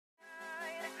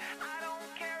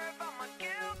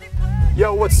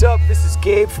Yo, what's up? This is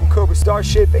Gabe from Cobra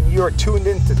Starship, and you are tuned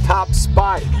in to Top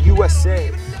Spot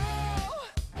USA.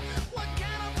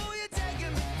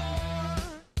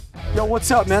 Yo, what's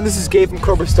up, man? This is Gabe from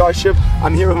Cobra Starship.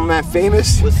 I'm here with my man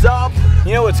Famous. What's up?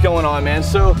 You know what's going on, man.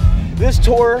 So this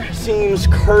tour seems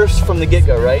cursed from the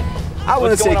get-go, right? I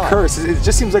wouldn't say curse. It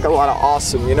just seems like a lot of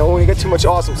awesome. You know, when you get too much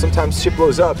awesome, sometimes shit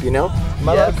blows up, you know? Am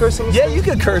I allowed to curse on this Yeah, thing? you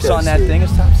could curse on that thing.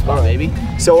 It's Top Spot, baby.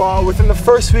 So within the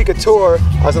first week of tour,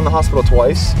 I was in the hospital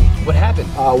twice. What happened?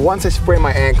 Once I sprained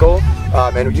my ankle,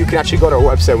 and you can actually go to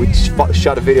our website. We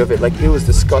shot a video of it. Like, it was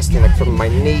disgusting. Like, from my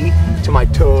knee to my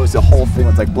toes, the whole thing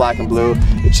was like black and blue.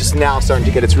 It's just now starting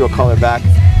to get its real color back.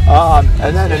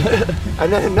 And then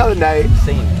another night,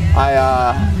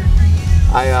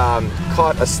 I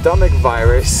caught a stomach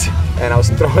virus, and I was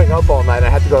throwing up all night. I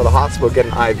had to go to the hospital get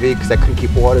an IV because I couldn't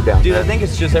keep water down. Dude, I think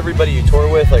it's just everybody you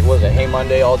tour with. Like, what was it, Hey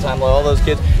Monday all the time? Like, all those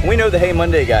kids. We know the Hey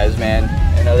Monday guys, man.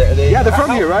 You know, yeah, they're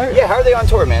from here, right? Yeah, how are they on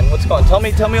tour, man? What's going on? Tell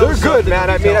me. They're good, man.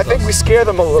 I mean, I think we scare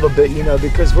them a little bit, you know,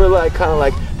 because we're like kind of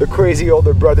like the crazy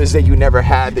older brothers that you never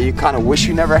had, that you kind of wish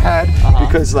you never had,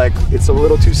 because like it's a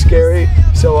little too scary.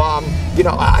 So, you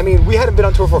know, I mean, we hadn't been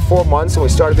on tour for 4 months, and we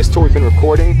started this tour. We've been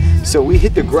recording, so we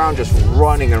hit the ground just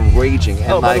running and raging.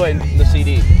 And by the way, the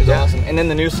CD is awesome, and then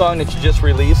the new song that you just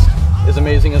released is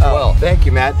amazing as well. Thank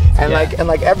you, man. And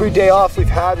like every day off we've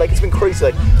had, like, it's been crazy.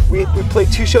 Like we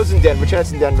played 2 shows in Denver, 2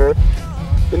 nights in Denver.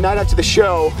 The night after the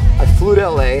show, I flew to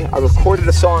LA. I recorded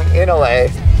a song in LA.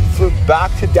 Flew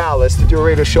back to Dallas to do a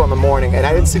radio show in the morning, and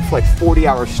I didn't sleep for like 40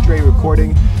 hours straight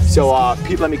recording. So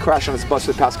Pete let me crash on his bus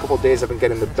for the past couple of days. I've been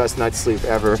getting the best night's sleep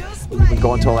ever. We've been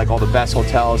going to like all the best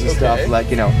hotels and stuff. Like,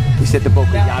 you know, we stayed at the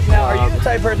Boca Yacht Club. Now, are you the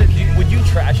type of person, would you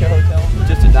trash a hotel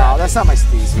just to No, that's not my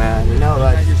steez, man. You know,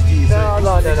 like,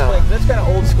 no. That's kind of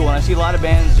old school, and I see a lot of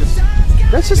bands just.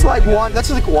 That's just like that's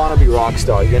just like a wannabe rock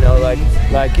star, you know,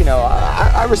 like you know,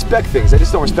 I respect things. I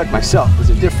just don't respect myself. There's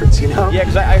a difference, you know. Yeah,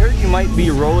 because I heard you might be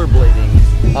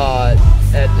rollerblading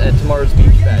at tomorrow's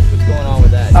beach bash. What's going on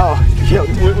with that? Oh, yo,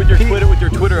 with your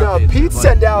Twitter. No, Pete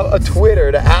sent out a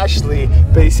Twitter to Ashley,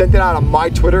 but he sent it out on my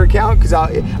Twitter account because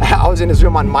I was in his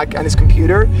room on his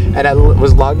computer, and I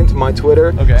was logged into my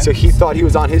Twitter. Okay. So he thought he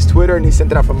was on his Twitter, and he sent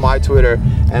it out from my Twitter.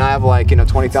 And I have like, you know,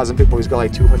 20,000 people. He's got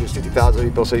like 250,000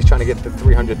 people, so he's trying to get to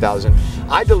 300,000.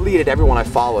 I deleted everyone I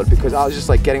followed because I was just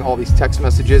like getting all these text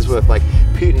messages with like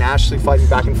Pete and Ashley fighting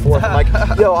back and forth. I'm like,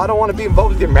 yo, I don't want to be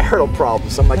involved with your marital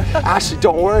problems. I'm like, Ashley,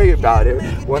 don't worry about it.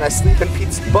 When I sleep in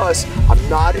Pete's bus, I'm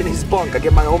not in his bunk. I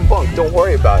get my own bunk. Don't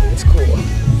worry about it. It's cool.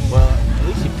 Well, at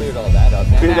least you cleared all that up,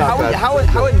 man.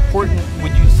 How important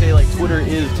would you say like Twitter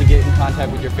is to get in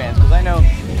contact with your fans? Because I know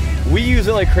we use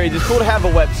it like crazy. It's cool to have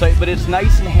a website, but it's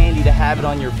nice and handy to have it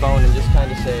on your phone and just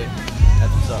kind of say,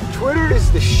 that's what's up. Twitter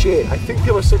is the shit. I think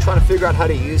people are still trying to figure out how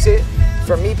to use it.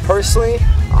 For me personally,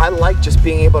 I like just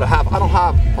being able to have, I don't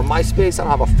have a MySpace, I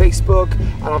don't have a Facebook,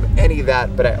 I don't have any of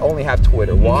that, but I only have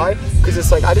Twitter. Why? Because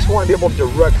it's like, I just want to be able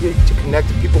directly to connect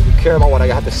to people who care about what I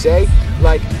have to say.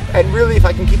 Like, and really, if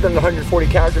I can keep them to 140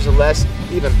 characters or less,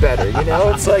 even better, you know?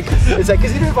 It's like,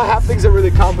 because even if I have things that are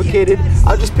really complicated,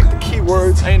 I'll just pick the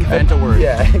keywords. I invent a word.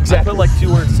 Yeah, exactly. I put like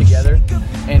 2 words together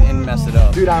and mess it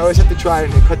up. Dude, I always have to try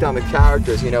and cut down the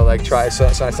characters, you know, like so I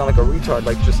sound like a retard,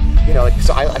 like just, you know, like,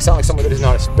 so I sound like someone that doesn't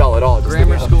know how to spell at all.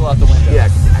 Grammar school out the window. Yeah,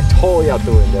 totally out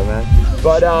the window, man.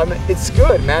 But it's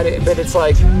good, man. But it's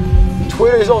like,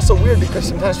 Twitter is also weird because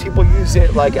sometimes people use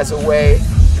it like as a way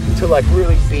to like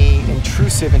really be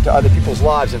intrusive into other people's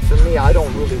lives, and for me, I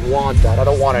don't really want that. I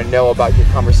don't want to know about your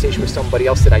conversation with somebody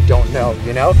else that I don't know,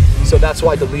 you know? So that's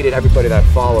why I deleted everybody that I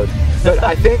followed. But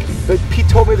I think, but Pete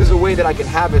told me there's a way that I can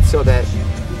have it so that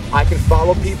I can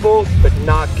follow people, but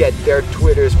not get their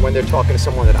Twitters when they're talking to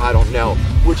someone that I don't know,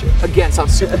 which again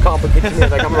sounds super complicated to me.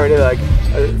 Like I'm already like,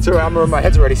 my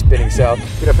head's already spinning. So,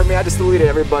 you know, for me, I just deleted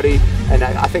everybody, and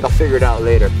I think I'll figure it out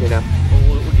later, you know?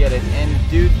 We'll get it.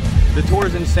 And dude, the tour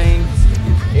is insane.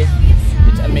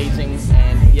 It's amazing,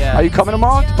 and yeah. Are you coming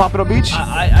tomorrow to Pompano Beach?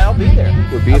 I'll be there.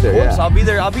 You'll be there, yeah. I'll be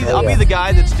there. I'll be the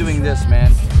guy that's doing this,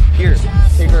 man. Here,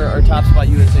 take our Top Spot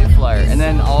USA flyer, and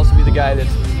then I'll also be the guy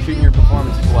that's shooting your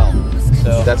performance as well.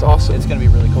 So that's awesome. It's gonna be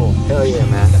really cool. Hell yeah,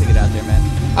 man. Gotta get out there, man.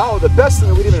 Oh, the best thing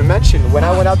that we didn't even mention, when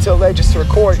I went out to LA just to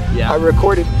record, I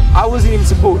recorded. I wasn't even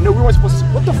supposed. No, we weren't supposed to.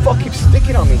 What the fuck keeps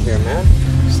sticking on me here, man?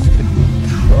 Stupid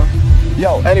truck.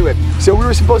 Yo, anyway, so we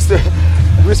were supposed to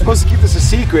keep this a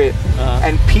secret,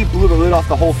 and Pete blew the lid off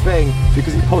the whole thing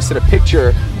because he posted a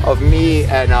picture of me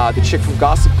and the chick from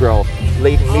Gossip Girl,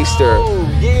 Leighton Meester.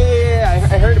 Oh, yeah,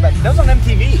 I heard about it. That was on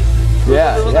MTV.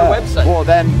 Yeah, on their website. Well,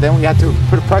 then we had to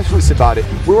put a press release about it.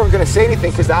 We weren't going to say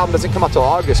anything because the album doesn't come out till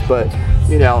August, but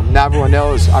you know, now everyone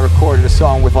knows I recorded a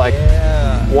song with like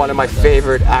one of my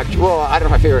favorite well, I don't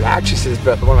know my favorite actresses,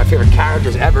 but one of my favorite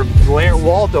characters ever, Blair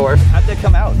Waldorf. How'd that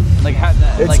come out? Like, how'd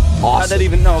that, awesome. How'd that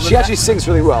even know? She actually sings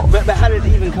really well. But how did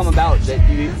it even come about that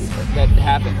that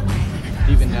happened?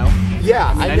 Do you even know?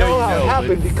 Yeah, I know how it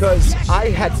happened because I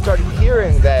had started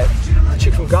hearing that the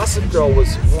chick from Gossip Girl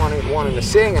was wanting to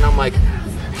sing, and I'm like,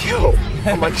 yo,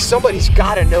 somebody's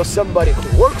got to know somebody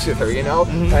who works with her, you know?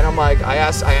 And I'm like, I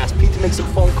asked Pete to make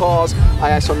some phone calls.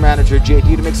 I asked our manager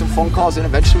JD to make some phone calls, and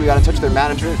eventually we got in touch with their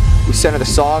manager. We sent her the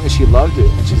song, and she loved it.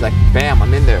 And she's like, bam,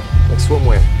 I'm in there, like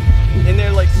swimwear. In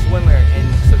there, like swimwear,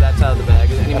 and so that's out of the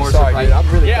bag. Any more surprises? I'm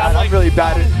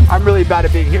really bad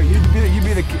at being here. You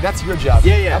be the. That's your job.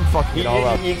 Yeah. I'm fucking it all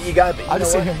up. You got it. I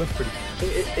just sit here and look pretty.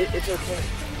 It's okay.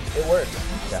 It works.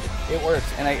 Yeah. It works,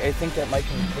 and I think that might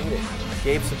conclude it.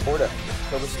 Gabe Saporta,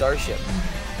 Total Starship.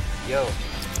 Yo,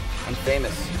 I'm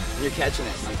famous. You're catching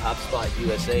it on Top Spot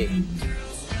USA.